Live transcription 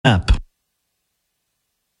app.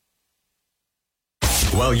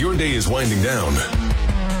 While your day is winding down,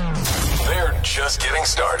 they're just getting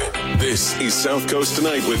started. This is South Coast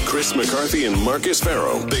Tonight with Chris McCarthy and Marcus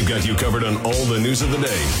Farrow. They've got you covered on all the news of the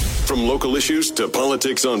day, from local issues to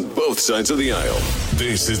politics on both sides of the aisle.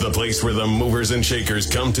 This is the place where the movers and shakers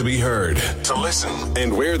come to be heard, to listen,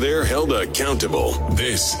 and where they're held accountable.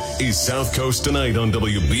 This is South Coast Tonight on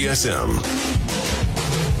WBSM.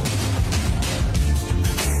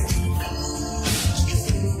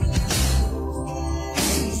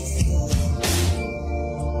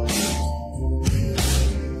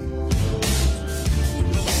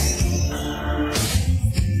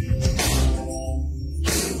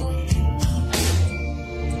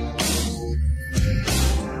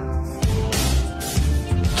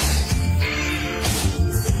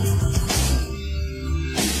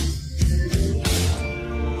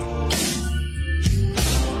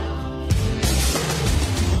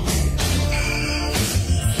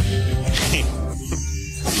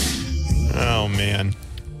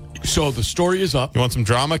 So the story is up. You want some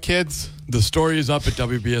drama, kids? The story is up at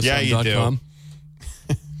WBSM.com. Yeah, you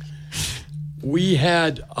do. We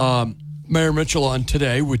had Mayor Mitchell on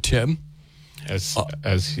today with Tim. As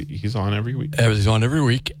he's on every week. As he's on every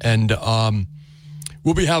week. And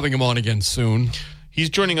we'll be having him on again soon. He's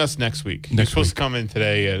joining us next week. He's supposed to come in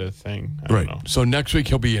today at a thing. I don't know. So next week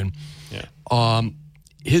he'll be in. Yeah.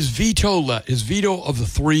 His veto of the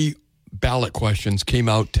 3 ballot questions came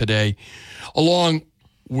out today, along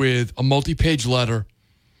with a multi-page letter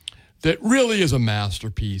that really is a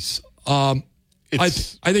masterpiece. I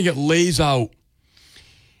think it lays out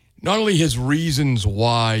not only his reasons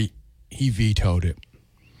why he vetoed it,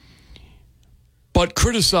 but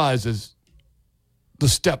criticizes the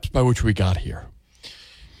steps by which we got here.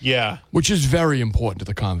 Yeah. Which is very important to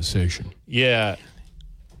the conversation. Yeah.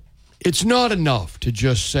 It's not enough to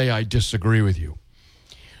just say, I disagree with you.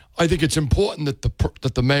 I think it's important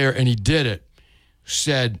that the mayor, and he did it,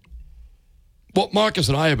 said what Marcus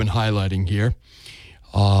and I have been highlighting here.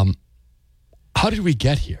 How did we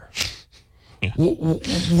get here? Yeah.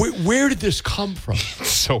 Where did this come from?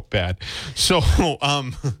 So bad. So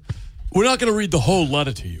we're not going to read the whole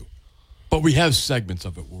letter to you, but we have segments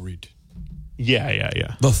of it we'll read.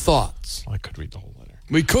 Yeah. The thoughts. Well, I could read the whole letter.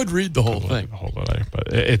 We could read the whole thing. The whole letter,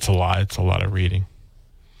 but it's a lot. It's a lot of reading.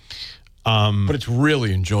 But it's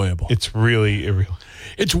really enjoyable. It's really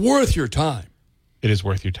it's worth your time. It is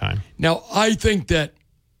worth your time. Now, I think that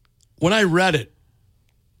when I read it,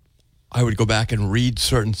 I would go back and read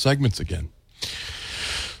certain segments again.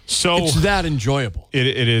 So it's that enjoyable. It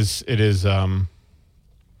is.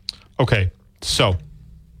 Okay. So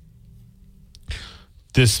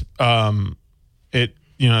this,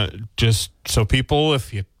 just so people,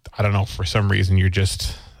 if you, I don't know, for some reason you're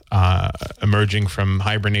just emerging from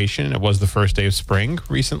hibernation. It was the first day of spring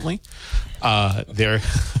recently.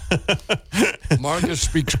 Marcus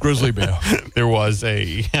speaks grizzly bear. There was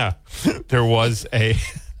a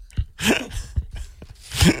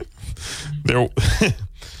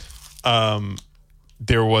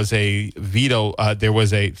veto. There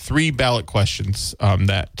was 3 ballot questions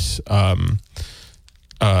that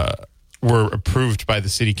were approved by the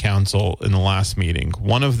city council in the last meeting.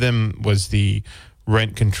 One of them was the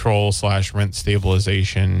rent control / rent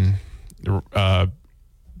stabilization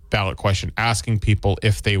ballot question, asking people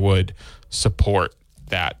if they would support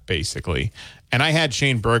that, basically. And I had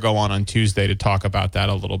Shane Burgo on Tuesday to talk about that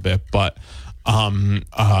a little bit, but and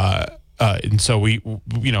so we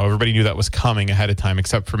everybody knew that was coming ahead of time,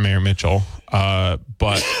 except for Mayor Mitchell.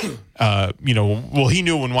 But he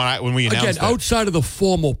knew when we announced again, outside of the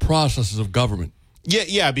formal processes of government.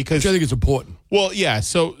 Yeah, because which I think is important. Well, yeah.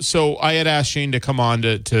 So I had asked Shane to come on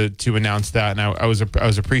to announce that, and I was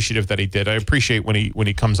appreciative that he did. I appreciate when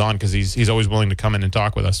he comes on because he's always willing to come in and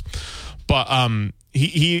talk with us. But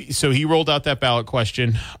he rolled out that ballot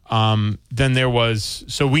question. Then there was,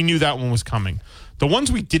 so we knew that one was coming. The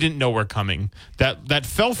ones we didn't know were coming that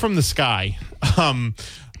fell from the sky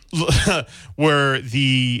were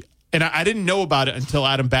the. And I didn't know about it until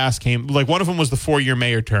Adam Bass came. Like, one of them was the 4-year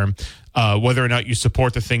mayor term, whether or not you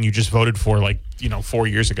support the thing you just voted for, 4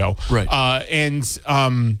 years ago. Right. And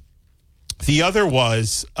the other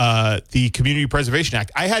was the Community Preservation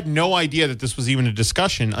Act. I had no idea that this was even a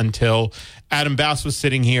discussion until Adam Bass was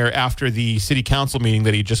sitting here after the city council meeting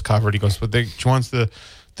that he just covered. He goes, "But she wants the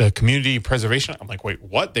Community Preservation Act." I'm like, wait,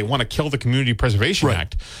 what? They want to kill the Community Preservation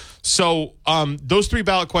Act. So those 3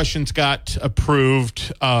 ballot questions got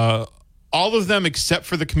approved. All of them, except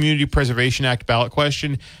for the Community Preservation Act ballot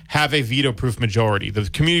question, have a veto-proof majority. The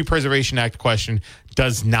Community Preservation Act question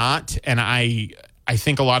does not, and I I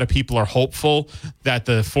think a lot of people are hopeful that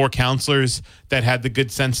the 4 counselors that had the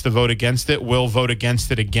good sense to vote against it will vote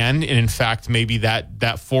against it again. And in fact, maybe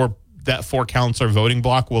that four counselor voting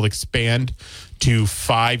block will expand to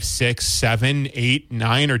 5, 6, 7, 8,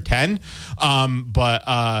 9, or 10.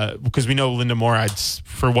 But because we know Linda Morad's,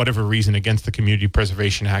 for whatever reason, against the Community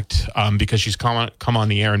Preservation Act because she's come on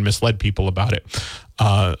the air and misled people about it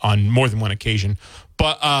on more than one occasion.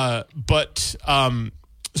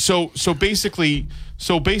 So basically,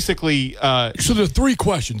 so there are 3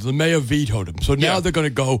 questions. The mayor vetoed him. So now they're going to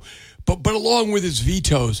go, but along with his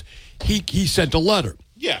vetoes, he sent a letter.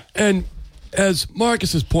 Yeah. And as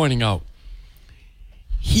Marcus is pointing out,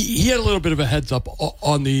 he had a little bit of a heads up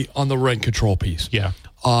on the rent control piece. Yeah.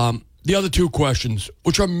 The other 2 questions,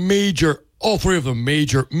 which are major, all 3 of them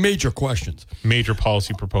major questions. Major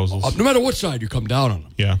policy proposals. No matter what side you come down on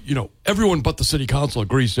them. Yeah. You know, everyone but the city council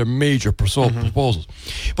agrees they're major proposals.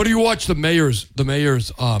 But if you watch the mayor's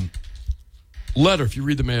letter, if you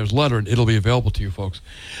read the mayor's letter, and it'll be available to you folks,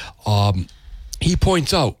 he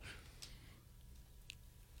points out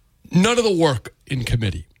none of the work in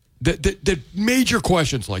committee, the major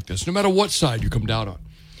questions like this, no matter what side you come down on,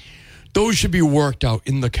 those should be worked out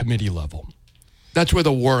in the committee level. That's where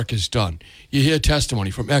the work is done. You hear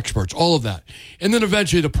testimony from experts, all of that. And then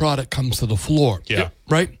eventually the product comes to the floor. Yeah.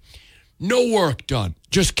 Right? No work done.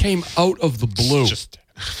 Just came out of the blue.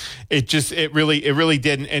 It really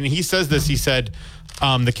did. And he says this, he said,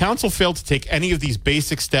 the council failed to take any of these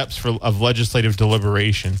basic steps of legislative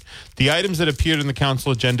deliberation. The items that appeared in the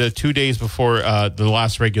council agenda 2 days before the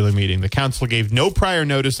last regular meeting, the council gave no prior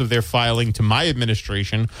notice of their filing to my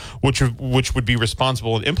administration, which would be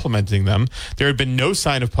responsible in implementing them. There had been no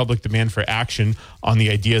sign of public demand for action on the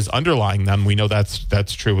ideas underlying them. We know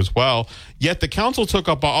that's true as well. Yet the council took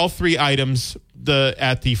up all 3 items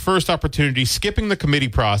at the first opportunity, skipping the committee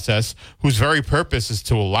process, whose very purpose is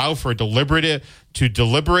to allow for deliberate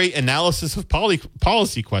analysis of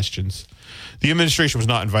policy questions. The administration was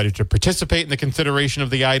not invited to participate in the consideration of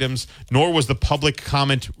the items, nor was public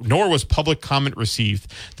comment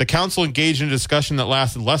received. The council engaged in a discussion that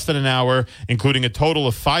lasted less than an hour, including a total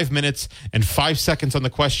of 5 minutes and 5 seconds on the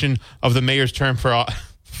question of the mayor's term for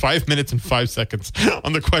 5 minutes and 5 seconds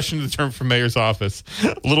on the question of the term for mayor's office.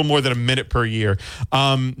 A little more than a minute per year.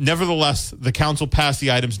 Nevertheless, the council passed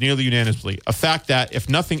the items nearly unanimously. A fact that, if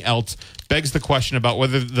nothing else, begs the question about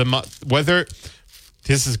whether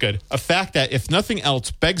this is good. A fact that, if nothing else,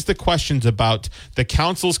 begs the questions about the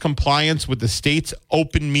council's compliance with the state's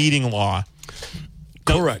open meeting law.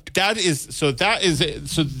 Correct. That is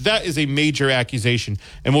a major accusation,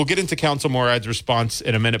 and we'll get into Council Morad's response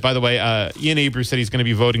in a minute. By the way, Ian Abreu said he's going to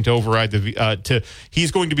be voting to override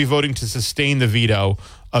he's going to be voting to sustain the veto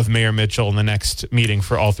of Mayor Mitchell in the next meeting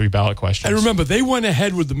for all 3 ballot questions. And remember, they went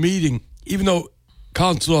ahead with the meeting even though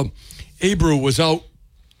Councilor Abreu was out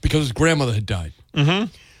because his grandmother had died. Mm-hmm.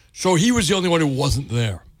 So he was the only one who wasn't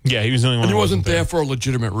there. Yeah, he was the only one. And he wasn't there for a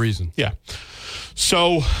legitimate reason. Yeah.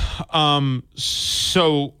 So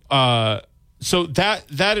that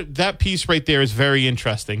piece right there is very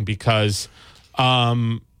interesting because,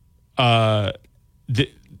 as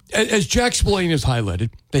Jack Spillane has highlighted,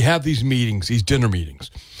 they have these meetings, these dinner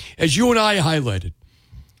meetings. As you and I highlighted,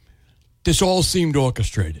 this all seemed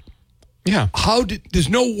orchestrated. Yeah. There's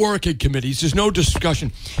no work in committees, there's no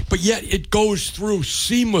discussion, but yet it goes through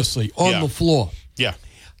seamlessly on the floor. Yeah.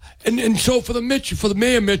 And so for the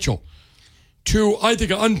Mayor Mitchell, to, I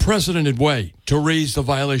think, an unprecedented way to raise the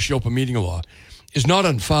violation of open meeting law is not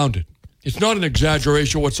unfounded. It's not an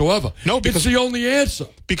exaggeration whatsoever. No, because it's the only answer.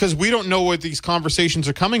 Because we don't know where these conversations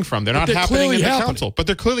are coming from. They're not happening in the council, but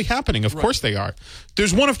they're clearly happening. Of course they are.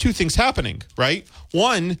 There's one of 2 things happening, right?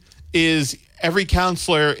 One is every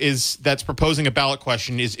counselor that's proposing a ballot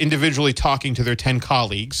question is individually talking to their 10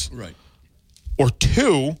 colleagues. Right. Or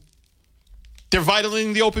 2, they're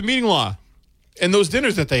violating the open meeting law and those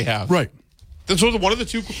dinners that they have. Right. That's one of the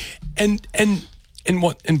 2. And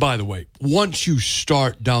by the way, once you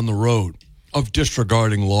start down the road of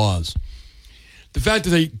disregarding laws, the fact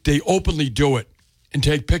that they openly do it and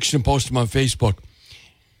take pictures and post them on Facebook,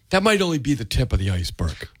 that might only be the tip of the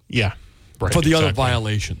iceberg. Yeah, right. For the other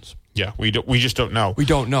violations. Yeah, we just don't know. We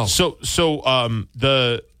don't know. So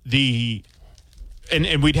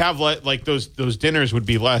and we'd have like those dinners would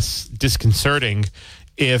be less disconcerting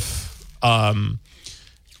if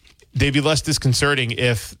they'd be less disconcerting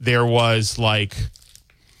if there was like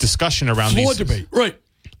discussion around floor debate, right?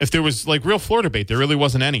 If there was like real floor debate, there really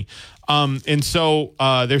wasn't any. And so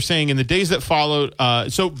they're saying in the days that followed.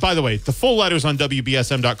 So, by the way, the full letter's on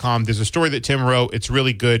WBSM.com. There's a story that Tim wrote. It's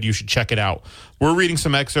really good. You should check it out. We're reading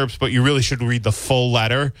some excerpts, but you really should read the full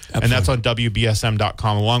letter. Absolutely. And that's on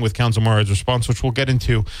WBSM.com, along with Council Morad's response, which we'll get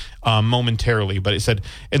into momentarily. But it said,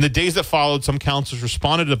 in the days that followed, some councilors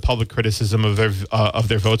responded to public criticism of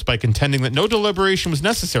their votes by contending that no deliberation was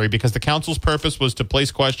necessary because the council's purpose was to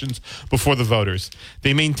place questions before the voters.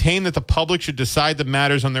 They maintained that the public should decide the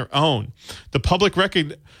matters on their own. The public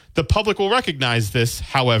will recognize this,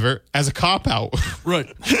 however, as a cop-out.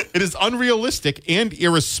 Right. It is unrealistic and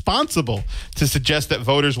irresponsible to suggest that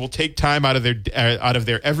voters will take time out of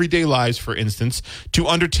their everyday lives, for instance, to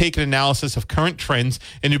undertake an analysis of current trends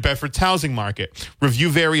in New Bedford's housing market, review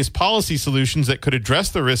various policy solutions that could address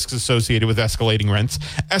the risks associated with escalating rents,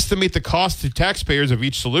 estimate the cost to taxpayers of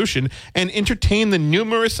each solution, and entertain the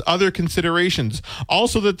numerous other considerations,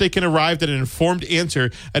 also that they can arrive at an informed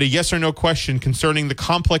answer at a yes or no question concerning the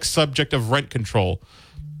complex subject of rent control.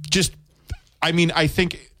 I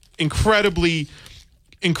think incredibly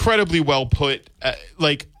well put. And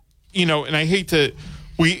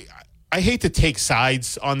I hate to take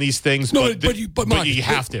sides on these things, but you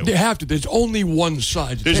have to. They have to. There's only one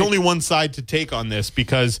side. There's only one side to take on this,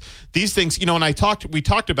 because these things, and we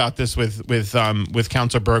talked about this with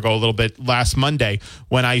Councilor Burgo a little bit last Monday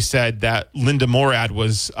when I said that Linda Morad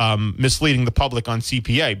was misleading the public on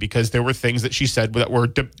CPA because there were things that she said that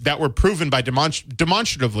were proven by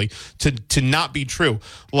demonstratively to not be true.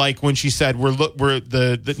 Like when she said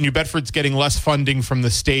the New Bedford's getting less funding from the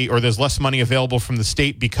state, or there's less money available from the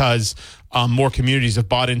state because more communities have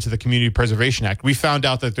bought into the Community Preservation Act. We found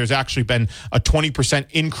out that there's actually been a 20%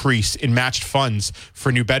 increase in matched funds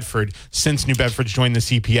for New Bedford since New Bedford's joined the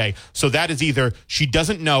CPA. So that is either she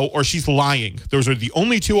doesn't know or she's lying. Those are the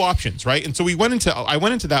only two options, right? And so I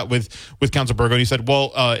went into that with Council Burgo, and he said,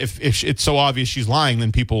 well, if it's so obvious she's lying,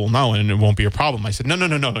 then people will know and it won't be a problem. I said, no,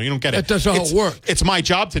 you don't get it. That's not how it works. It's my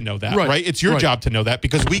job to know that, right? It's your job to know that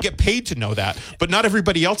because we get paid to know that, but not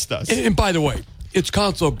everybody else does. And by the way, it's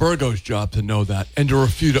Councilor Burgo's job to know that and to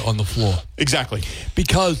refute it on the floor. Exactly.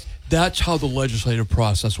 Because that's how the legislative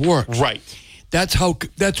process works. Right. That's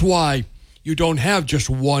why you don't have just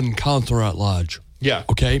one councilor at large. Yeah.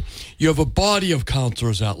 Okay? You have a body of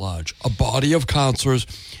councilors at large, a body of councilors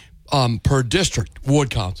per district, ward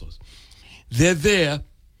councilors. They're there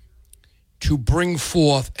to bring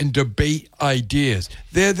forth and debate ideas.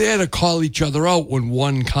 They're there to call each other out when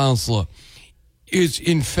one councilor is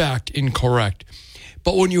in fact incorrect.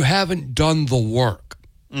 But when you haven't done the work,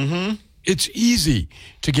 it's easy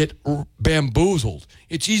to get bamboozled.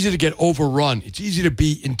 It's easy to get overrun. It's easy to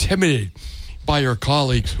be intimidated by your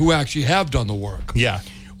colleagues who actually have done the work. Yeah.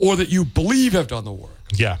 Or that you believe have done the work.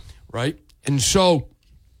 Yeah. Right? And so,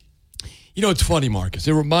 it's funny, Marcus.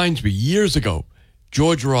 It reminds me, years ago,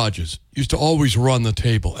 George Rogers used to always run the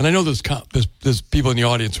table. And I know there's people in the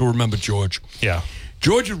audience who remember George. Yeah.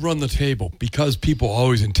 George would run the table because people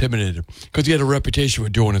always intimidated him because he had a reputation for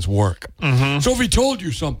doing his work. So if he told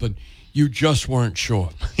you something, you just weren't sure.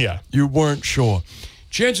 Yeah. You weren't sure.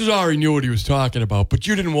 Chances are he knew what he was talking about, but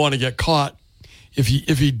you didn't want to get caught if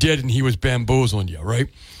he did and he was bamboozling you, right?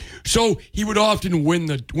 So he would often win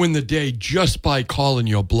the day just by calling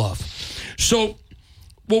your bluff. So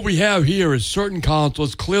what we have here is certain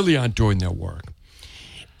councilors clearly aren't doing their work,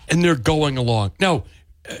 and they're going along. Now,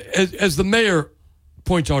 as the mayor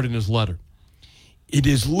points out in his letter, it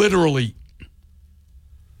is literally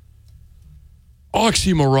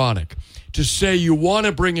oxymoronic to say you want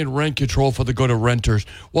to bring in rent control for the good of renters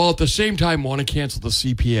while at the same time want to cancel the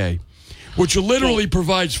CPA, which literally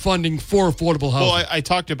provides funding for affordable housing. Well, I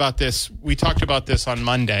talked about this. We talked about this on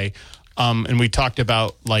Monday, and we talked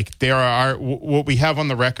about what we have on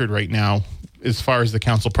the record right now as far as the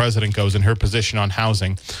council president goes and her position on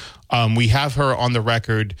housing. We have her on the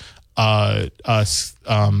record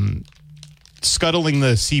scuttling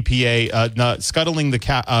the CPA, scuttling the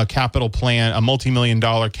capital plan, a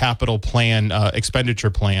multi-million-dollar capital plan expenditure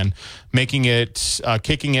plan, making it,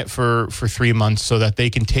 kicking it for 3 months so that they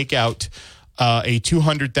can take out a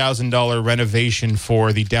 $200,000 renovation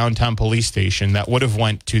for the downtown police station that would have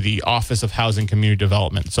went to the Office of Housing Community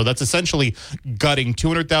Development. So that's essentially gutting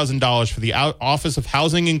 $200,000 for the Office of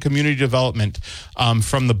Housing and Community Development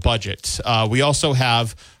from the budget. We also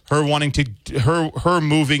have her wanting to,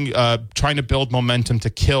 moving, trying to build momentum to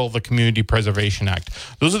kill the Community Preservation Act.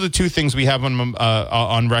 Those are the two things we have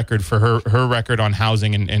on record for her record on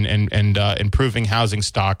housing and improving housing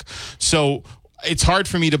stock. So it's hard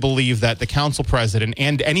for me to believe that the council president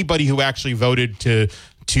and anybody who actually voted to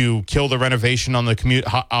to kill the renovation on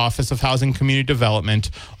the Office of Housing Community Development,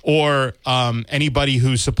 or anybody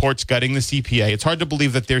who supports gutting the CPA. It's hard to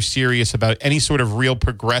believe that they're serious about any sort of real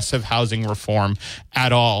progressive housing reform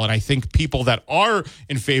at all. And I think people that are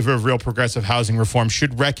in favor of real progressive housing reform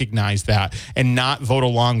should recognize that and not vote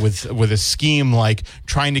along with a scheme like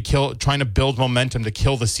trying to build momentum to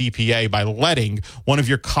kill the CPA by letting one of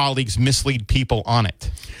your colleagues mislead people on it.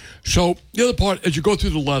 So the other part, as you go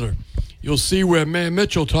through the letter, you'll see where Mayor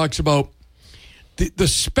Mitchell talks about the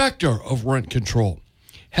specter of rent control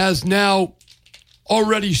has now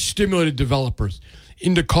already stimulated developers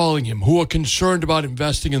into calling him who are concerned about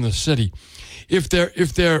investing in the city if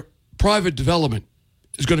their private development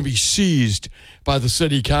is going to be seized by the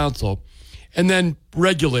city council and then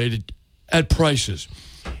regulated at prices.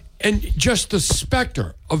 And just the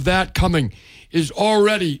specter of that coming is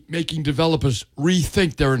already making developers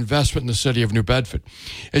rethink their investment in the city of New Bedford.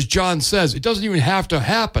 As John says, it doesn't even have to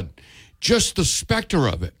happen. Just the specter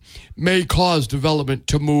of it may cause development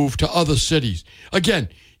to move to other cities. Again,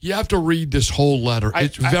 you have to read this whole letter.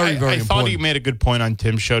 It's very important. I thought he made a good point on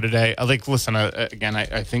Tim's show today. Listen, again,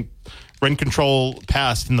 I think rent control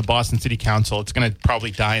passed in the Boston City Council. It's going to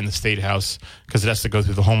probably die in the State House because it has to go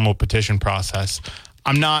through the home rule petition process.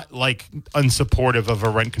 I'm not unsupportive of a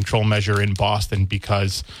rent control measure in Boston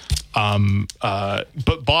because,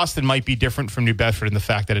 but Boston might be different from New Bedford in the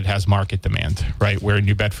fact that it has market demand, right? Where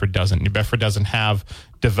New Bedford doesn't. New Bedford doesn't have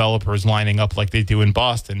developers lining up like they do in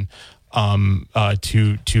Boston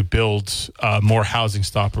to build more housing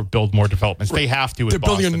stock or build more developments. They have to. They're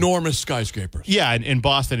building enormous skyscrapers. Yeah, in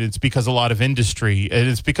Boston, it's because a lot of industry.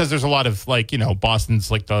 It's because there's a lot of Boston's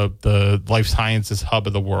like the life sciences hub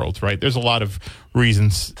of the world, right? There's a lot of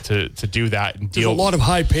reasons to do that and deal. There's a lot of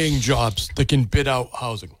high paying jobs that can bid out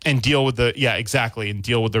housing and deal with the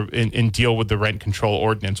and deal with the rent control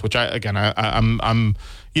ordinance, which I'm.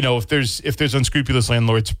 If there's unscrupulous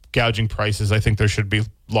landlords gouging prices, I think there should be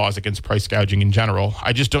laws against price gouging in general.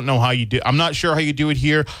 I just don't know how you do. I'm not sure how you do it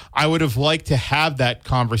here. I would have liked to have that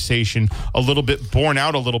conversation borne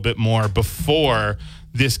out a little bit more before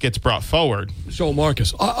this gets brought forward. So,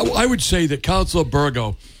 Marcus, I would say that Councilor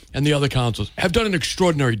Burgo and the other councils have done an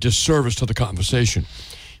extraordinary disservice to the conversation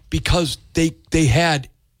because they had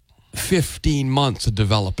 15 months to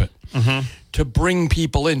develop it. Mm-hmm. To bring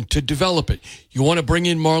people in, to develop it. You want to bring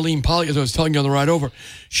in Marlene Polly, as I was telling you on the ride over.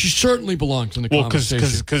 She certainly belongs in the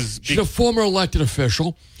conversation. She's a former elected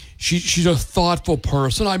official. She's a thoughtful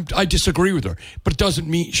person. I disagree with her, but it doesn't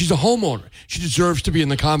mean she's a homeowner. She deserves to be in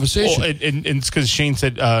the conversation. Well, and it's because Shane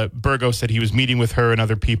said, Burgo said he was meeting with her and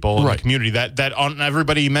other people in the community. That on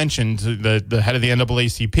everybody he mentioned, the head of the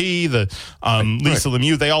NAACP, Lisa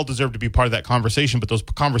Lemieux, they all deserve to be part of that conversation, but those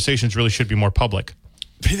conversations really should be more public.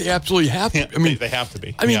 They absolutely have to. Yeah, I mean, they have to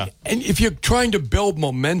be. I mean, and if you're trying to build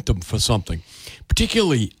momentum for something,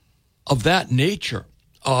 particularly of that nature,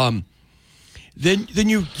 then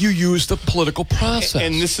you use the political process.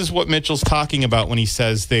 And this is what Mitchell's talking about when he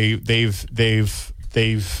says they've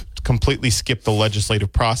completely skipped the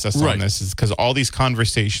legislative process on this, is because all these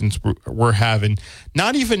conversations we're having,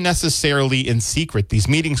 not even necessarily in secret. These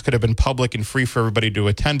meetings could have been public and free for everybody to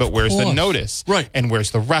attend, but where's the notice? Right. And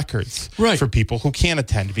where's the records for people who can't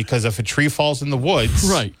attend? Because if a tree falls in the woods,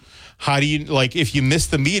 how do you, if you miss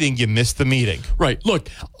the meeting, you miss the meeting. Right. Look,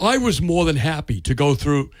 I was more than happy to go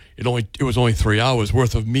through, it was only 3 hours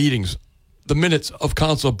worth of meetings, the minutes of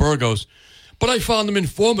Councilor Burgo's, but I found them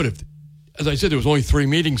informative. As I said, there was only 3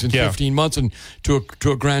 meetings in 15 months and to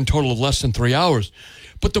a grand total of less than 3 hours.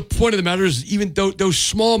 But the point of the matter is, even though those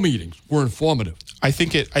small meetings were informative.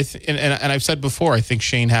 And I've said before, I think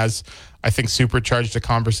Shane has, supercharged a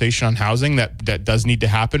conversation on housing that does need to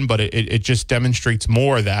happen, but it just demonstrates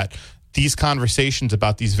more that these conversations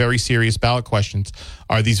about these very serious ballot questions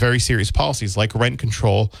are these very serious policies like rent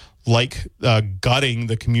control, like gutting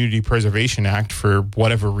the Community Preservation Act for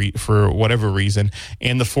whatever reason,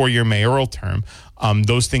 and the 4-year mayoral term.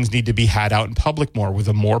 Those things need to be had out in public more with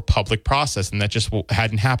a more public process, and that just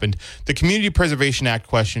hadn't happened. The Community Preservation Act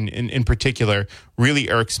question in particular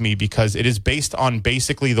really irks me because it is based on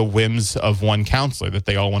basically the whims of one counselor that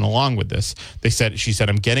they all went along with this. She said,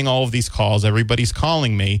 I'm getting all of these calls, everybody's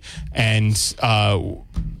calling me, and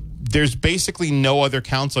there's basically no other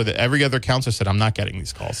counselor every other counselor said, I'm not getting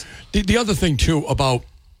these calls. The other thing, too, about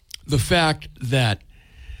the fact that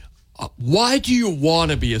why do you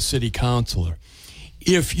want to be a city councilor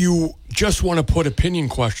if you just want to put opinion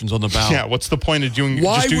questions on the ballot? Yeah, what's the point of do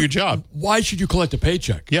your job? Why should you collect a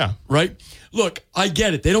paycheck? Yeah. Right? Look, I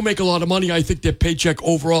get it. They don't make a lot of money. I think their paycheck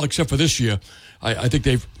overall, except for this year, I think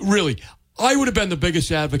they've really... I would have been the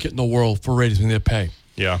biggest advocate in the world for raising their pay.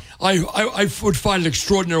 Yeah. I would find it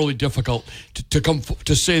extraordinarily difficult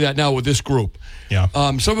to say that now with this group. Yeah.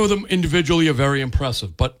 Some of them individually are very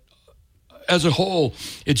impressive, but as a whole,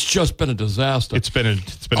 it's just been a disaster. It's been an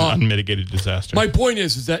unmitigated disaster. My point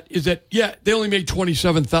is that yeah, they only make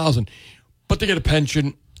 $27,000, but they get a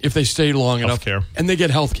pension if they stay long enough, and they get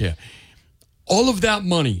health care. All of that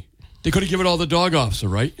money, they could have given all the dog officer,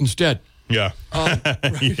 right? Instead. Yeah.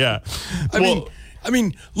 Right? Yeah. I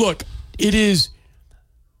mean, look, it is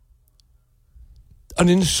an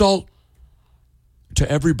insult to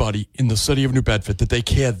everybody in the city of New Bedford that they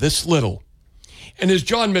care this little. And as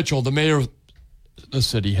Jon Mitchell, the mayor of the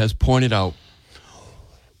city, has pointed out,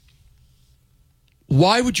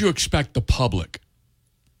 why would you expect the public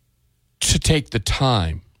to take the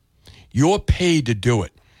time? You're paid to do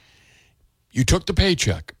it. You took the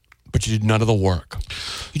paycheck, but you did none of the work.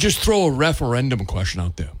 You just throw a referendum question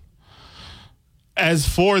out there. As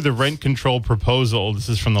for the rent control proposal, this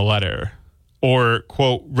is from the letter, or,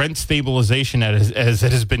 quote, rent stabilization as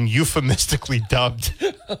it has been euphemistically dubbed.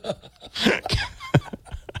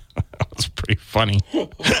 That's pretty funny. I'm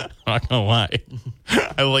not going to lie.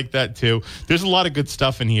 I like that, too. There's a lot of good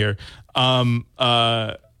stuff in here.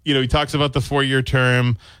 He talks about the 4-year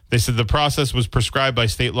term. They said the process was prescribed by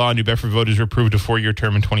state law. New Bedford voters were approved a 4-year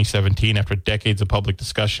term in 2017 after decades of public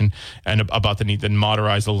discussion and about the need to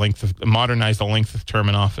modernize the length of term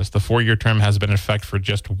in office. The 4-year term has been in effect for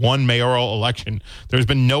just one mayoral election. There's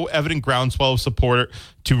been no evident groundswell of support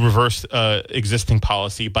to reverse existing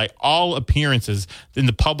policy. By all appearances, in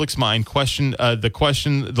the public's mind,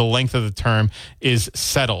 the length of the term is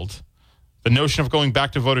settled. The notion of going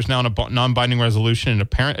back to voters now in a non-binding resolution, an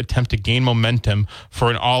apparent attempt to gain momentum for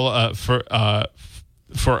an all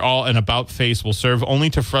and about face, will serve only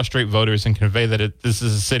to frustrate voters and convey that this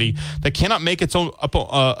is a city that cannot make its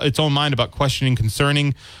own mind about questioning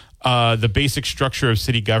concerning the basic structure of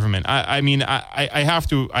city government. I have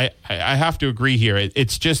to agree here.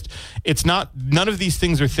 It's not, none of these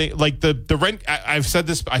things are like the rent. I said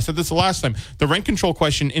this the last time. The rent control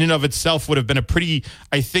question in and of itself would have been a pretty,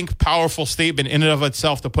 I think, powerful statement in and of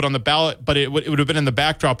itself to put on the ballot, but it would have been in the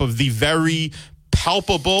backdrop of the very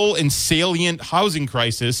palpable and salient housing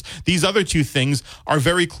crisis. These other two things are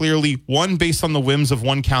very clearly, one, based on the whims of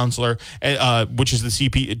one counselor, which is the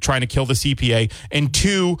CP trying to kill the CPA, and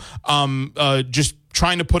two, just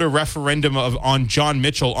trying to put a referendum on Jon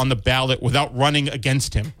Mitchell on the ballot without running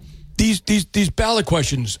against him. These ballot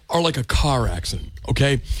questions are like a car accident,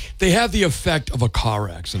 okay? They have the effect of a car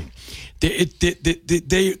accident.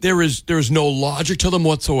 There is no logic to them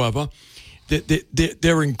whatsoever.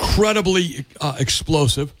 They're incredibly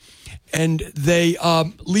explosive, and they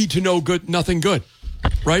lead to nothing good,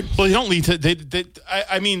 right? Well, they don't lead to.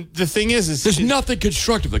 The thing is there's nothing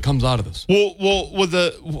constructive that comes out of this.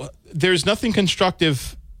 There's nothing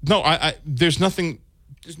constructive. No, there's nothing.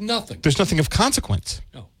 There's nothing. There's nothing of consequence.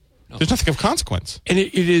 No. There's nothing of consequence. And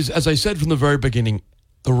it is, as I said from the very beginning,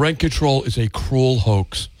 the rent control is a cruel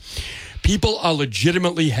hoax. People are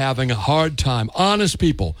legitimately having a hard time, honest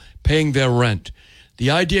people, paying their rent.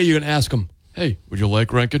 The idea you're going to ask them, hey, would you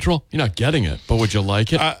like rent control? You're not getting it, but would you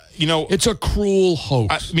like it? It's a cruel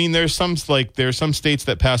hoax. There's some states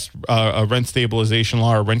that passed a rent stabilization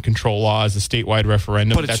law or rent control law as a statewide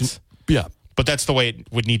referendum. But that's the way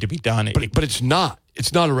it would need to be done. But it's not.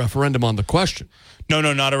 It's not a referendum on the question. No,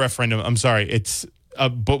 not a referendum. I'm sorry. It's.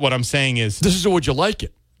 But what I'm saying is, this is a would you like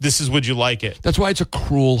it. This is would you like it. That's why it's a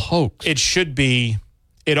cruel hoax. It should be.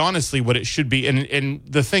 It honestly, what it should be, and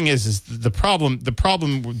the thing is the problem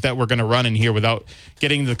that we're going to run in here without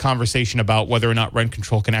getting the conversation about whether or not rent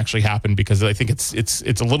control can actually happen, because I think it's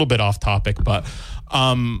a little bit off topic, but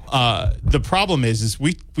the problem is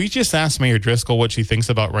we just asked Mayor Driscoll what she thinks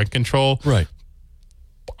about rent control. Right.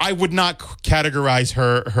 I would not categorize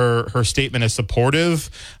her statement as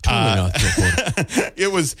supportive. Totally not supportive.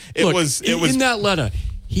 It was in that letter.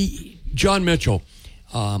 Jon Mitchell,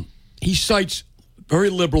 he cites very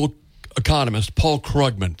liberal economist Paul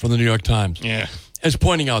Krugman from the New York Times as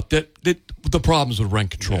pointing out that the problems with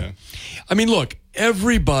rent control. Yeah. Look,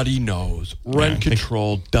 everybody knows rent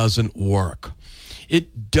control doesn't work.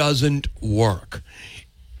 It doesn't work.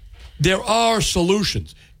 There are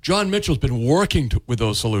solutions. Jon Mitchell's been working with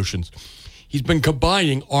those solutions. He's been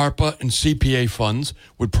combining ARPA and CPA funds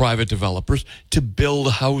with private developers to build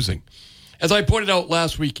housing. As I pointed out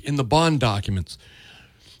last week in the bond documents,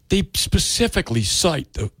 they specifically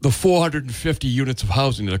cite the 450 units of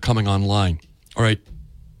housing that are coming online. All right.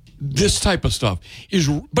 This type of stuff is,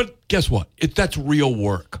 but guess what? That's real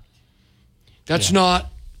work. That's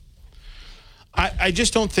not. I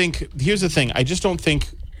just don't think, here's the thing. I just don't think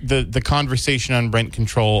the conversation on rent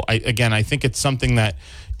control, I think it's something that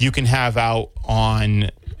you can have out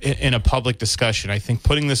in a public discussion. I think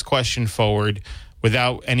putting this question forward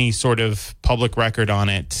without any sort of public record on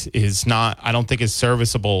it I don't think is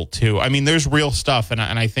serviceable to. I mean, there's real stuff, and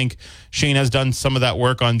I think Shane has done some of that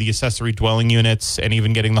work on the accessory dwelling units and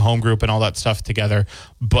even getting the home group and all that stuff together.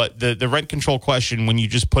 But the rent control question, when you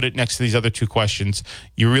just put it next to these other two questions,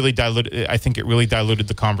 I think it really diluted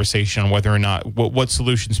the conversation on whether or not what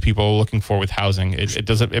solutions people are looking for with housing.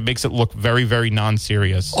 It makes it look very, very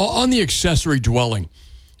non-serious. On the accessory dwelling,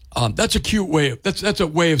 that's a cute way. That's a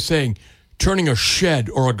way of saying turning a shed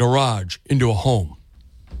or a garage into a home.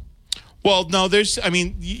 Well, no,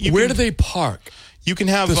 where do they park? You can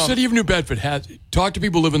have the city of New Bedford has talk to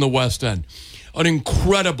people who live in the West End. An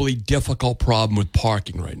incredibly difficult problem with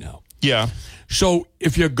parking right now. Yeah. So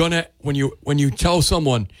if you're gonna when you tell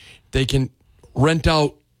someone they can rent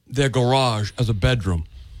out their garage as a bedroom,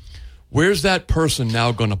 where's that person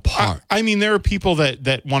now going to park? I mean, there are people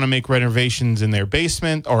that want to make renovations in their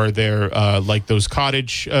basement or their like those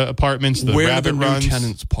cottage apartments. The Where rabbit do the runs. New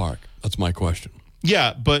tenants park? That's my question.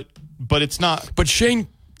 Yeah, but it's not. But Shane,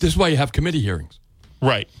 this is why you have committee hearings.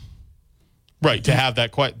 Right. To have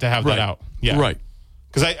that that out. Yeah. Right.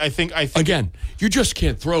 Because I think again, you just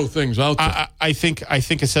can't throw things out there. I think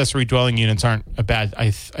accessory dwelling units aren't a bad.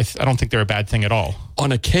 I don't think they're a bad thing at all.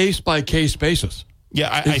 On a case by case basis.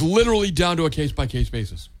 Yeah, it's literally down to a case-by-case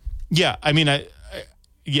basis. Yeah, I mean, I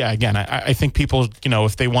think people,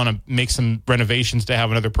 if they want to make some renovations to have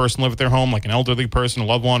another person live at their home, like an elderly person, a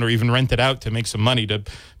loved one, or even rent it out to make some money to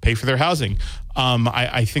pay for their housing,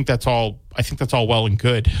 I think that's all. I think that's all well and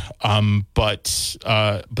good. But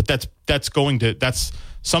that's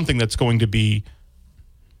something that's going to be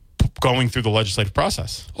going through the legislative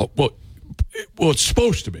process. Oh, well, it's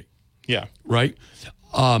supposed to be. Yeah. Right.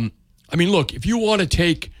 I mean, look, if you want to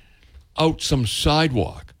take out some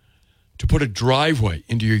sidewalk to put a driveway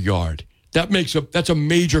into your yard, that's a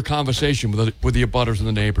major conversation with the abutters and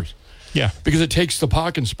the neighbors. Yeah. Because it takes the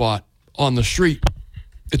parking spot on the street.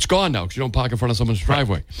 It's gone now because you don't park in front of someone's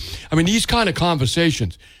driveway. I mean, these kind of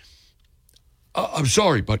conversations, I'm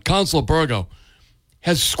sorry, but Councilor Burgo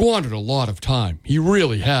has squandered a lot of time. He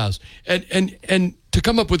really has. And to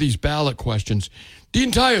come up with these ballot questions, the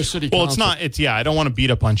entire city council. Well, it's not. I don't want to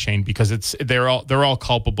beat up on Shane because they're all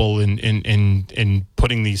culpable in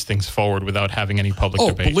putting these things forward without having any public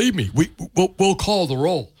debate. Oh, believe me, we'll call the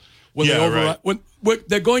roll when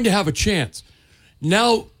they're going to have a chance.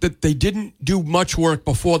 Now that they didn't do much work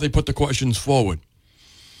before they put the questions forward,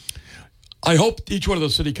 I hope each one of the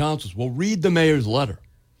city councils will read the mayor's letter,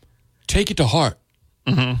 take it to heart,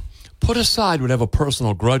 put aside whatever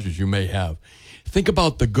personal grudges you may have. Think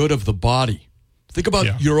about the good of the body. Think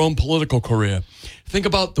about your own political career. Think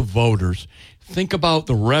about the voters. Think about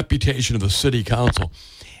the reputation of the city council,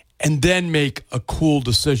 and then make a cool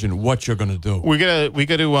decision what you're going to do. We got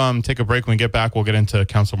to take a break. When we get back, we'll get into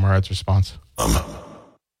Councilor Morad's response.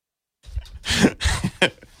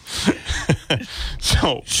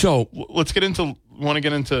 So let's get into. Want to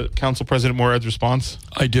get into Council President Morad's response?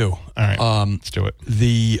 I do. All right, let's do it.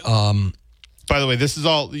 By the way, this is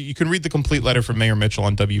all. You can read the complete letter from Mayor Mitchell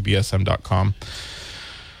on WBSM.com.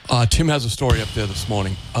 Tim has a story up there this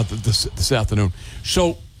morning, this afternoon.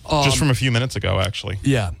 So just from a few minutes ago, actually.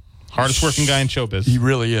 Yeah. Hardest working guy in showbiz. He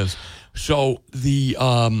really is. So the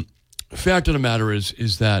fact of the matter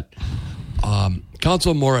is that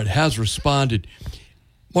Councilor Morad has responded.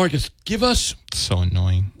 Marcus, give us so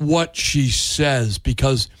annoying what she says,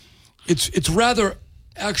 because it's rather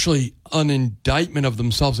actually an indictment of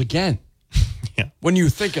themselves again. Yeah. When you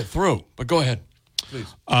think it through. But go ahead, please.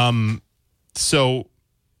 So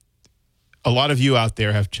a lot of you out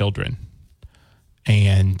there have children,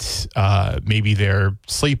 and maybe they're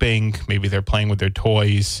sleeping, maybe they're playing with their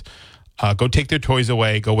toys. Go take their toys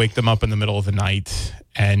away, go wake them up in the middle of the night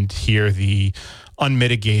and hear the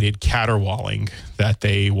unmitigated caterwauling that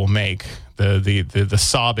they will make, the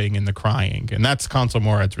sobbing and the crying. And that's Councilor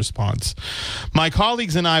Morad's response. My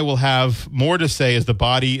colleagues and I will have more to say as the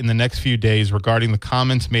body in the next few days regarding the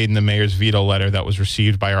comments made in the mayor's veto letter that was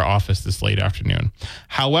received by our office this late afternoon.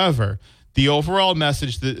 However, the overall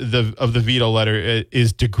message of the veto letter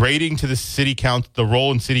is degrading to the city council, the role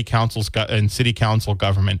in city councils and city council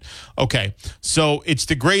government. Okay, so it's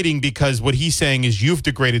degrading because what he's saying is you've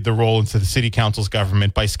degraded the role into the city council's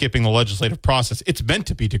government by skipping the legislative process. It's meant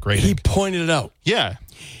to be degrading. He pointed it out. Yeah,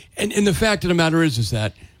 and the fact of the matter is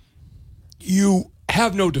that you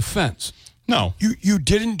have no defense. No, you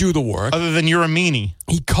didn't do the work other than you're a meanie.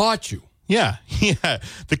 He caught you. Yeah.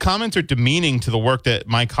 The comments are demeaning to the work that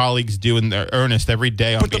my colleagues do in their earnest every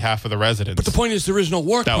day on behalf of the residents. But the point is, there is no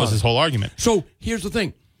work. That was his whole argument. So here's the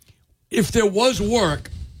thing. If there was work,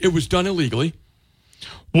 it was done illegally.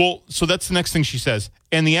 Well, so that's the next thing she says.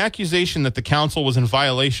 And the accusation that the council was in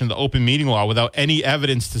violation of the open meeting law without any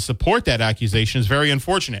evidence to support that accusation is very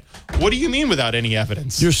unfortunate. What do you mean without any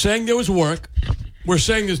evidence? You're saying there was work. We're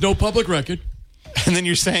saying there's no public record. And then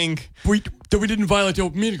you're saying that we didn't violate the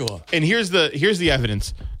open meeting law. And here's the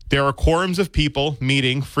evidence. There are quorums of people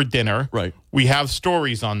meeting for dinner. Right. We have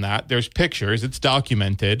stories on that. There's pictures. It's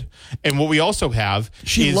documented. And what we also have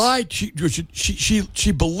She lied.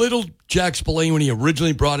 She belittled Jack Spillane when he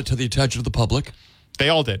originally brought it to the attention of the public. They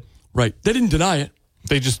all did. Right. They didn't deny it.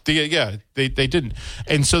 They didn't.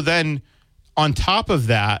 And so then on top of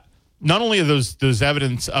that, not only are those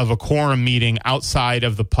evidence of a quorum meeting outside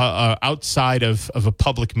of a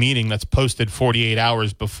public meeting that's posted 48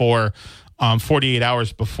 hours before the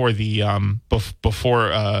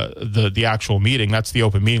actual meeting. That's the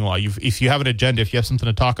open meeting law. If you have an agenda, if you have something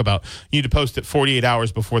to talk about, you need to post it 48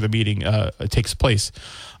 hours before the meeting takes place.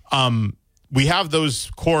 We have those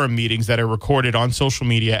quorum meetings that are recorded on social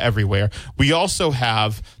media everywhere. We also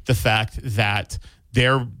have the fact that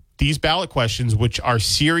these ballot questions, which are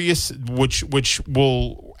serious, which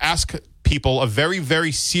will ask people a very,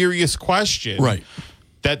 very serious question, right,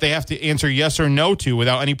 that they have to answer yes or no to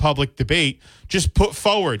without any public debate, just put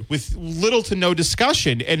forward with little to no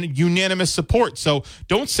discussion and unanimous support. So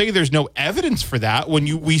don't say there's no evidence for that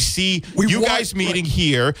when we see you guys meeting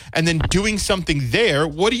here and then doing something there.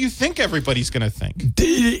 What do you think everybody's going to think?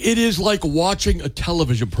 It is like watching a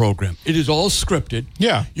television program. It is all scripted.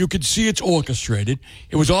 Yeah. You can see it's orchestrated.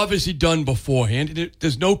 It was obviously done beforehand.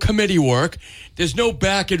 There's no committee work. There's no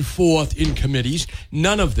back and forth in committees.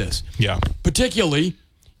 None of this. Yeah. Particularly,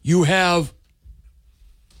 you have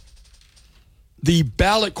the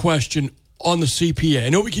ballot question on the CPA. I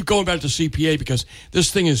know we keep going back to CPA because this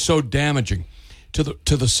thing is so damaging to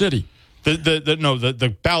the city.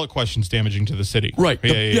 The ballot question's damaging to the city. Right.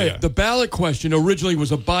 Yeah. The ballot question originally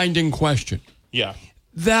was a binding question. Yeah.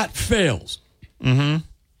 That fails. Mm-hmm.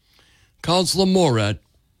 Councilor Morad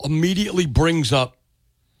immediately brings up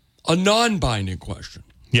a non-binding question.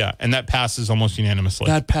 Yeah, and that passes almost unanimously.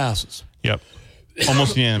 That passes. Yep.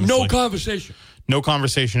 Almost unanimously. No conversation. No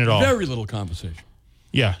conversation at all. Very little conversation.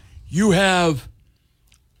 Yeah.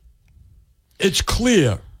 It's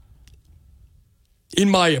clear, in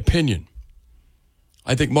my opinion,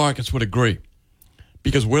 I think Marcus would agree,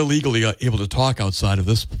 because we're legally able to talk outside of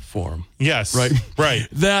this forum. Yes. Right? Right.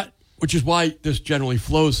 Which is why this generally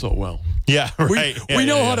flows so well. Yeah, right. We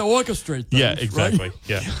know how to orchestrate things. Yeah, exactly. Right?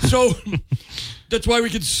 Yeah. So that's why we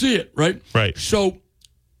can see it, right? Right. So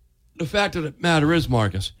the fact of the matter is,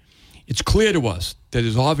 Marcus, it's clear to us that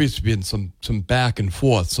there's obviously been some back and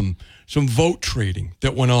forth, some vote trading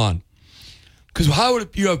that went on. Because how would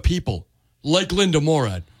you have people like Linda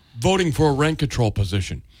Morad voting for a rent control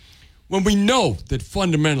position when we know that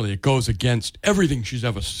fundamentally it goes against everything she's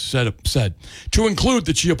ever said, to include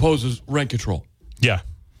that she opposes rent control? Yeah,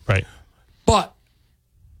 right. But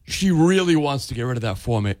she really wants to get rid of that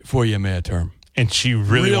four-year mayor term. And she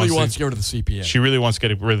really wants to get rid of the CPA. She really wants to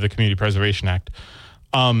get rid of the Community Preservation Act.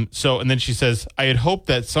 And then she says, I had hoped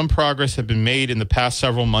that some progress had been made in the past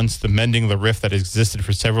several months to mending the rift that has existed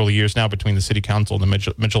for several years now between the City Council and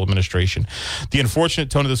the Mitchell administration. The unfortunate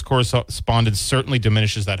tone of this correspondence certainly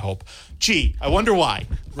diminishes that hope. I wonder why.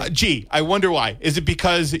 I wonder why. Is it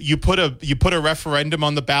because you put a referendum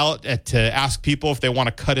on the ballot to ask people if they want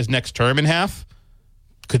to cut his next term in half?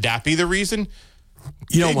 Could that be the reason?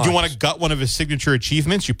 You want to gut one of his signature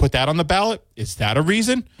achievements? You put that on the ballot? Is that a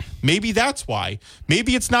reason? Maybe that's why.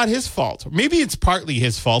 Maybe it's not his fault. Maybe it's partly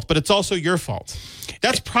his fault, but it's also your fault.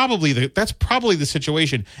 That's probably the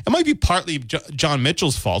situation. It might be partly Jon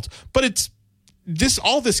Mitchell's fault, but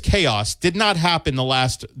all this chaos did not happen the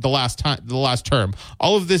last term.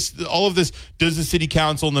 All of this. Does the city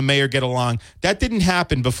council and the mayor get along? That didn't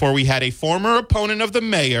happen before we had a former opponent of the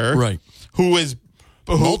mayor, right, who is.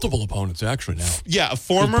 Multiple opponents, actually, now. Yeah, a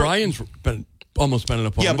former... Brian's almost been an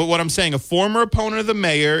opponent. Yeah, but what I'm saying, a former opponent of the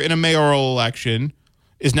mayor in a mayoral election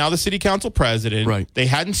is now the city council president. Right. They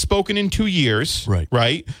hadn't spoken in 2 years.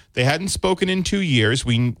 Right. They hadn't spoken in 2 years.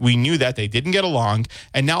 We knew that. They didn't get along.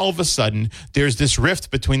 And now all of a sudden, there's this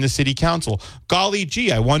rift between the city council. Golly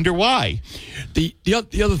gee, I wonder why. The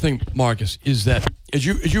other thing, Marcus, is that, as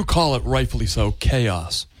you call it rightfully so,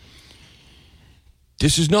 chaos.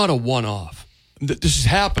 This is not a one-off. This is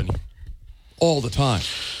happening all the time.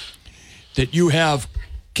 That you have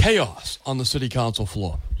chaos on the city council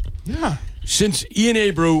floor. Yeah. Since Ian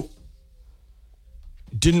Abreu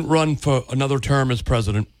didn't run for another term as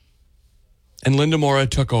president, and Linda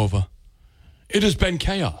Morad took over, it has been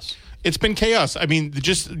chaos. It's been chaos. I mean,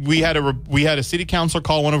 we had a city councilor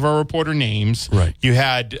call one of our reporter names. Right. You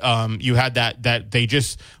had that they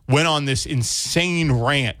just went on this insane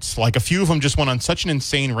rant. Like a few of them just went on such an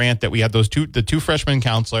insane rant that we had the two freshman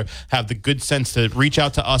councilor have the good sense to reach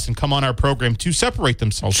out to us and come on our program to separate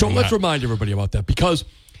themselves. So from let's that. remind everybody about that, because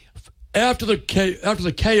after the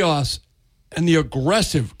chaos and the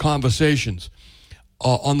aggressive conversations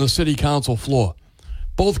on the city council floor,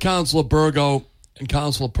 both Councilor Burgo and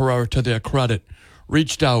Councilor Pereira, to their credit,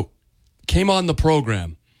 reached out, came on the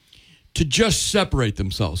program to just separate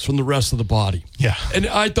themselves from the rest of the body. Yeah. And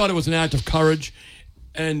I thought it was an act of courage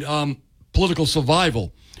and political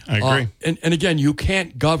survival. I agree. And again, you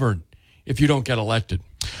can't govern if you don't get elected.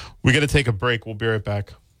 We got to take a break. We'll be right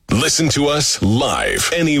back. Listen to us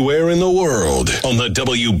live anywhere in the world on the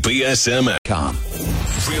WBSM.com.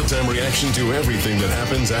 Real-time reaction to everything that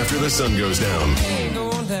happens after the sun goes down.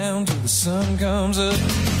 Down till the sun comes up.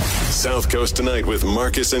 South Coast Tonight with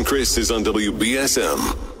Marcus and Chris is on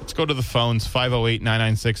WBSM. Let's go to the phones,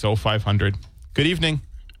 508-996-0500. Good evening.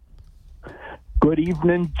 Good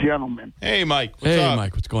evening, gentlemen. Hey, Mike. What's up?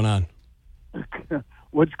 Mike, what's going on?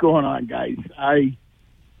 What's going on, guys? I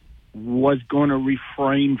was going to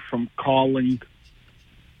refrain from calling,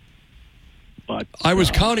 but I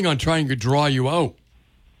was counting on trying to draw you out.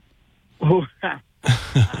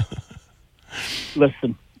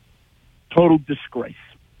 Listen, total disgrace.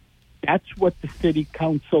 That's what the city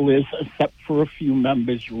council is, except for a few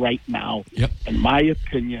members right now, Yep. in my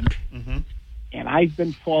opinion. Mm-hmm. And I've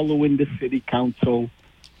been following the city council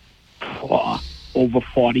for over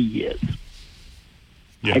 40 years.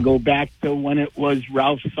 Yeah. I go back to when it was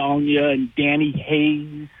Ralph Sonia and Danny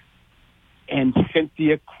Hayes and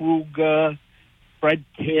Cynthia Kruger, Fred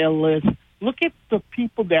Taylor. Look at the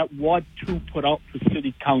people that Ward 2 put out for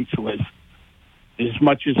city councilors. As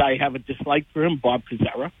much as I have a dislike for him, Bob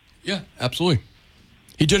Pizzerra. Yeah, absolutely.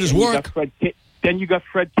 He did his Then work. Then you got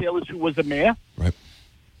Fred Taylor, who was a mayor. Right.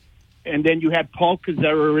 And then you had Paul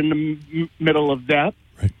Pizzerra in the middle of that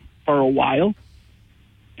for a while.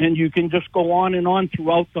 And you can just go on and on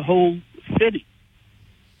throughout the whole city.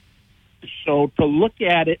 So to look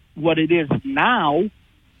at it, what it is now,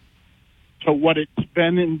 to what it's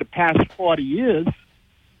been in the past 40 years,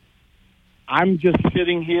 I'm just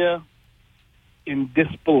sitting here in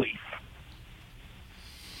disbelief.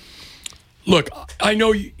 Look, I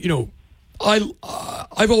know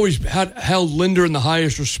I've always held Linda in the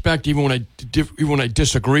highest respect, even when I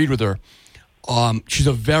disagreed with her. She's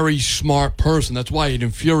a very smart person. That's why it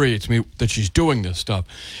infuriates me that she's doing this stuff.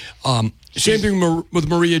 Same thing with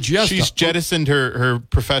Maria Giesta. She's jettisoned her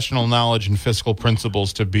professional knowledge and fiscal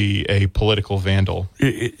principles to be a political vandal.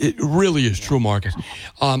 It really is true, Marcus.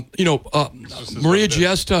 Maria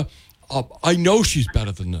Giesta, I know she's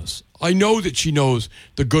better than this. I know that she knows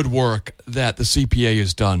the good work that the CPA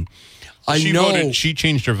has done. She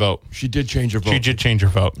changed her vote. She did change her vote. She did change her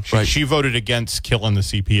vote. Right. She voted against killing the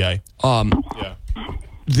CPA.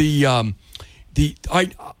 The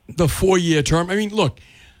 4-year term. I mean, look,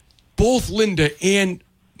 both Linda and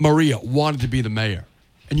Maria wanted to be the mayor.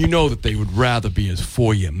 And you know that they would rather be as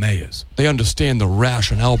 4-year mayors. They understand the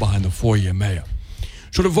rationale behind the 4-year mayor.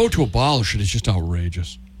 So to vote to abolish it is just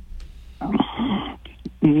outrageous.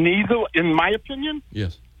 Neither, in my opinion,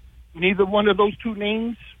 Yes. neither one of those two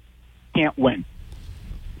names can't win.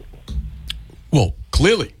 Well,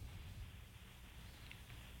 clearly.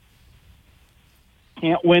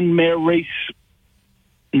 Can't win mayor race.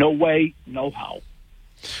 No way, no how.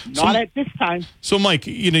 Not at this time. So, Mike,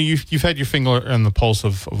 you've had your finger on the pulse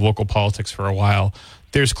of local politics for a while.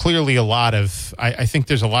 There's clearly a lot of. I think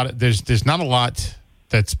there's a lot of. There's not a lot.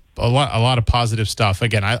 That's a lot of positive stuff.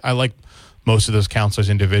 Again, I like most of those counselors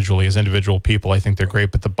individually as individual people. I think they're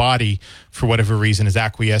great, but the body, for whatever reason, is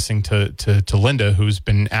acquiescing to Linda, who's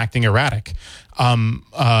been acting erratic. Do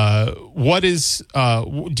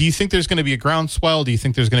you think there's going to be a groundswell? Do you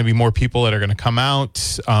think there's going to be more people that are going to come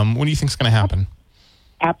out? What do you think is going to happen?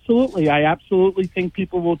 Absolutely. I absolutely think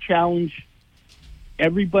people will challenge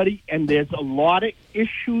everybody, and there's a lot of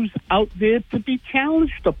issues out there to be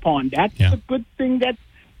challenged upon. That's a good thing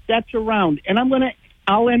that's around. And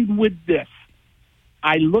I'll end with this.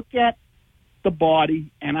 I look at the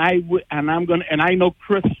body, and I know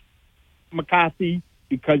Chris McCarthy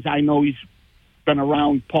because I know he's been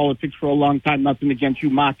around politics for a long time. Nothing against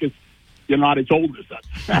you, Marcus. You're not as old as us.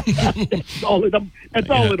 That's all it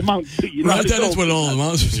amounts to. That's what it all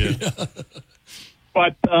amounts to. Yeah.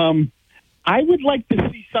 But I would like to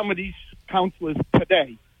see some of these counselors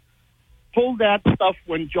today pull that stuff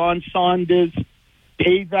when John Saunders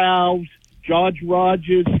Dave Alves, George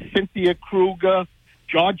Rogers, Cynthia Kruger,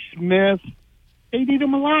 George Smith. They'd eat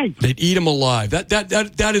him alive. They'd eat him alive.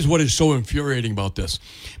 That is what is so infuriating about this.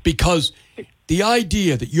 Because the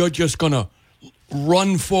idea that you're just going to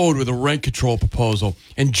run forward with a rent control proposal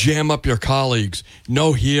and jam up your colleagues,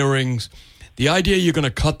 no hearings, the idea you're going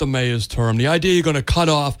to cut the mayor's term, the idea you're going to cut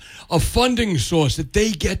off a funding source that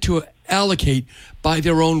they get to allocate by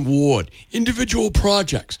their own ward, individual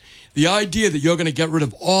projects, the idea that you're going to get rid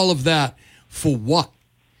of all of that for what?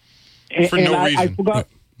 For no reason.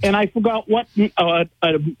 I forgot what a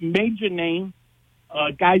major name,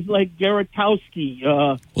 guys like Garatowski.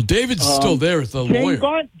 Well, David's still there as the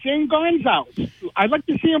lawyer. Jane Gonzalez. I'd like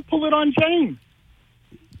to see him pull it on Jane.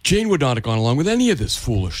 Jane would not have gone along with any of this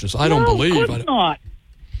foolishness. I don't believe. Of course not.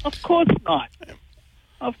 Of course not.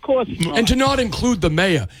 Of course not. And to not include the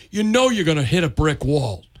mayor, you know you're going to hit a brick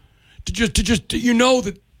wall. You know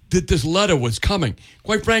that this letter was coming.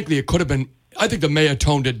 Quite frankly, it could have been. I think the mayor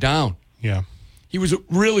toned it down. Yeah. He was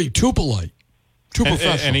really too polite, too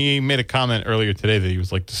professional. And he made a comment earlier today that he was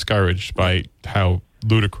discouraged by how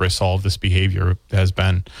ludicrous all of this behavior has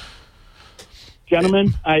been.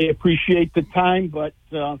 Gentlemen, I appreciate the time, but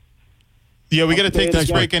yeah, we got to take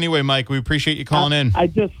this break anyway, Mike. We appreciate you calling in.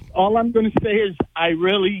 All I'm going to say is I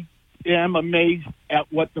really am amazed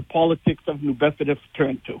at what the politics of New Bedford have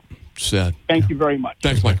turned to. Sad. Thank you very much.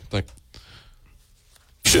 Thanks, Mike. Thanks.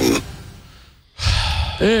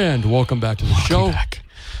 And welcome back to the show.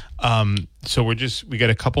 So we got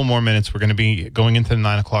a couple more minutes. We're going to be going into the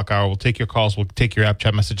 9 o'clock hour. We'll take your calls. We'll take your app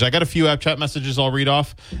chat messages. I got a few app chat messages I'll read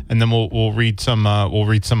off, and then we'll read some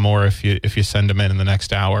more if you send them in the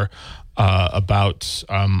next hour about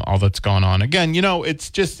all that's going on. Again,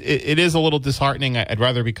 it's just it is a little disheartening. I'd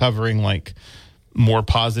rather be covering more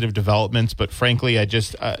positive developments, but frankly, I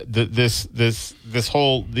just this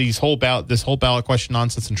whole ballot question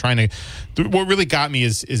nonsense and trying to. What really got me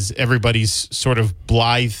is everybody's sort of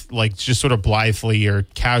blithely or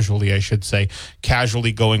casually, I should say,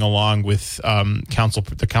 casually going with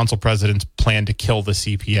the council president's plan to kill the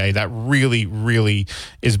CPA. That really, really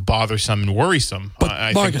is bothersome and worrisome.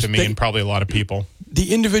 I Marcus, think to me and probably a lot of people.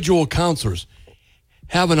 The individual councilors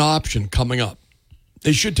have an option coming up.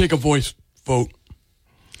 They should take a voice vote.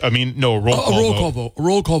 I mean, no, a roll call vote. A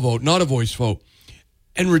roll call vote, not a voice vote,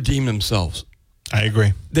 and redeem themselves. I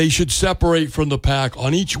agree. They should separate from the pack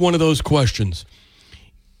on each one of those questions.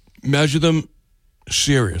 Measure them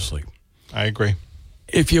seriously. I agree.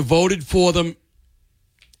 If you voted for them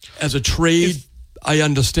as a trade, I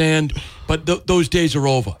understand, but those days are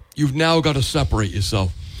over. You've now got to separate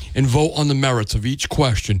yourself and vote on the merits of each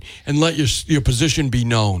question and let your position be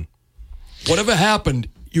known. Whatever happened,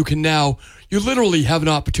 you literally have an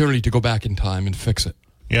opportunity to go back in time and fix it.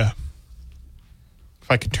 Yeah.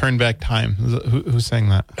 If I could turn back time. Who's saying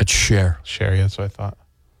that? It's Cher. Cher, yeah, that's what I thought.